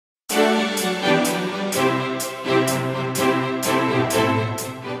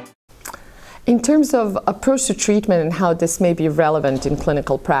In terms of approach to treatment and how this may be relevant in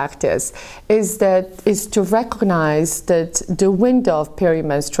clinical practice is to recognize that the window of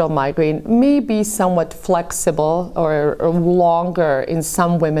perimenstrual migraine may be somewhat flexible or longer in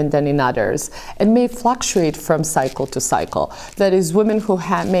some women than in others, and may fluctuate from cycle to cycle. That is, women who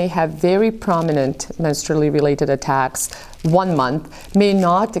may have very prominent menstrually related attacks 1 month may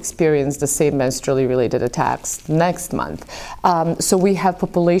not experience the same menstrually related attacks next month. So we have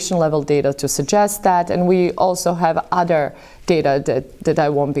population level data to suggest that, and we also have other data that I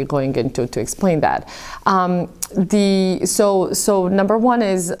won't be going into to explain that. So number one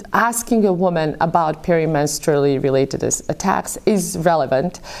is asking a woman about perimenstrually related attacks is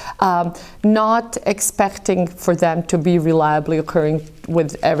relevant. Not expecting for them to be reliably occurring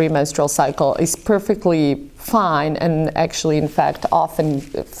with every menstrual cycle is perfectly fine, and actually, in fact,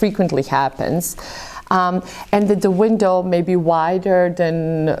 frequently happens. And that the window may be wider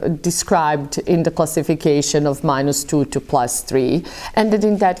than described in the classification of -2 to +3, and that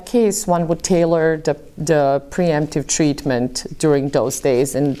in that case one would tailor the preemptive treatment during those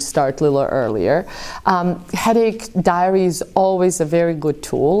days and start a little earlier. Headache diary is always a very good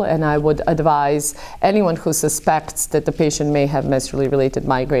tool, and I would advise anyone who suspects that the patient may have menstrually related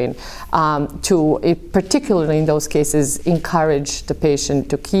migraine to, particularly in those cases, encourage the patient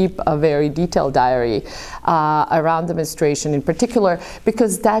to keep a very detailed diary around the menstruation in particular,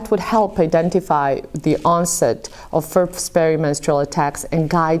 because that would help identify the onset of first perimenstrual attacks and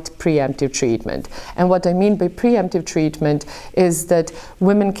guide preemptive treatment. And what I mean by preemptive treatment is that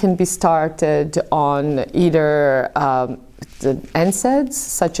women can be started on either the NSAIDs,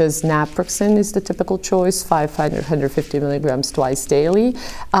 such as naproxen is the typical choice, 550 milligrams twice daily,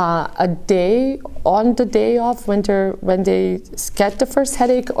 a day on the day off when they get the first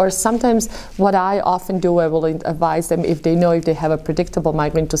headache, or sometimes what I often do, I will advise them if they know if they have a predictable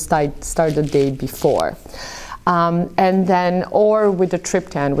migraine to start the day before. And then, or with a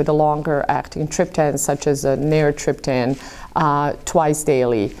triptan, with a longer acting triptan, such as a Naratriptan, twice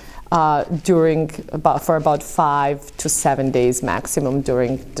daily. For about 5 to 7 days maximum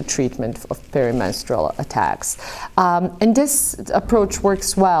during the treatment of perimenstrual attacks. And this approach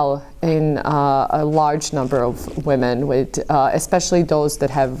works well in a large number of women, with especially those that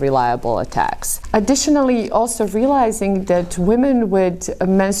have reliable attacks. Additionally, also realizing that women with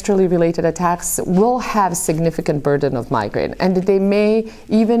menstrually related attacks will have significant burden of migraine, and that they may,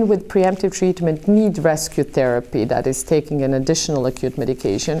 even with preemptive treatment, need rescue therapy, that is taking an additional acute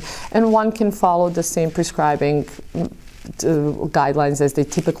medication, and one can follow the same prescribing guidelines as they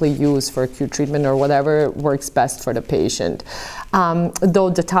typically use for acute treatment, or whatever works best for the patient, though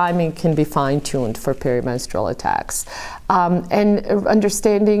the timing can be fine-tuned for perimenstrual attacks. And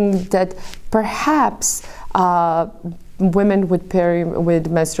understanding that perhaps women with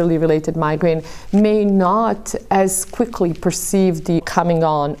menstrually related migraine may not as quickly perceive the coming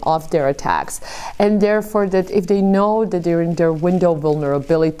on of their attacks, and therefore that if they know that they're in their window of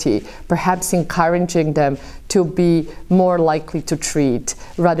vulnerability, perhaps encouraging them to be more likely to treat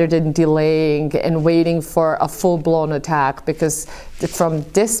rather than delaying and waiting for a full-blown attack, because from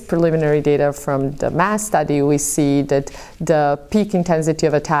this preliminary data from the MASS study, we see that the peak intensity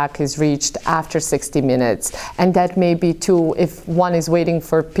of attack is reached after 60 minutes. And that may be too, if one is waiting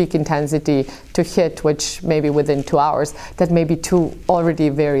for peak intensity to hit, which may be within 2 hours, that may be too already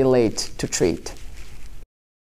very late to treat.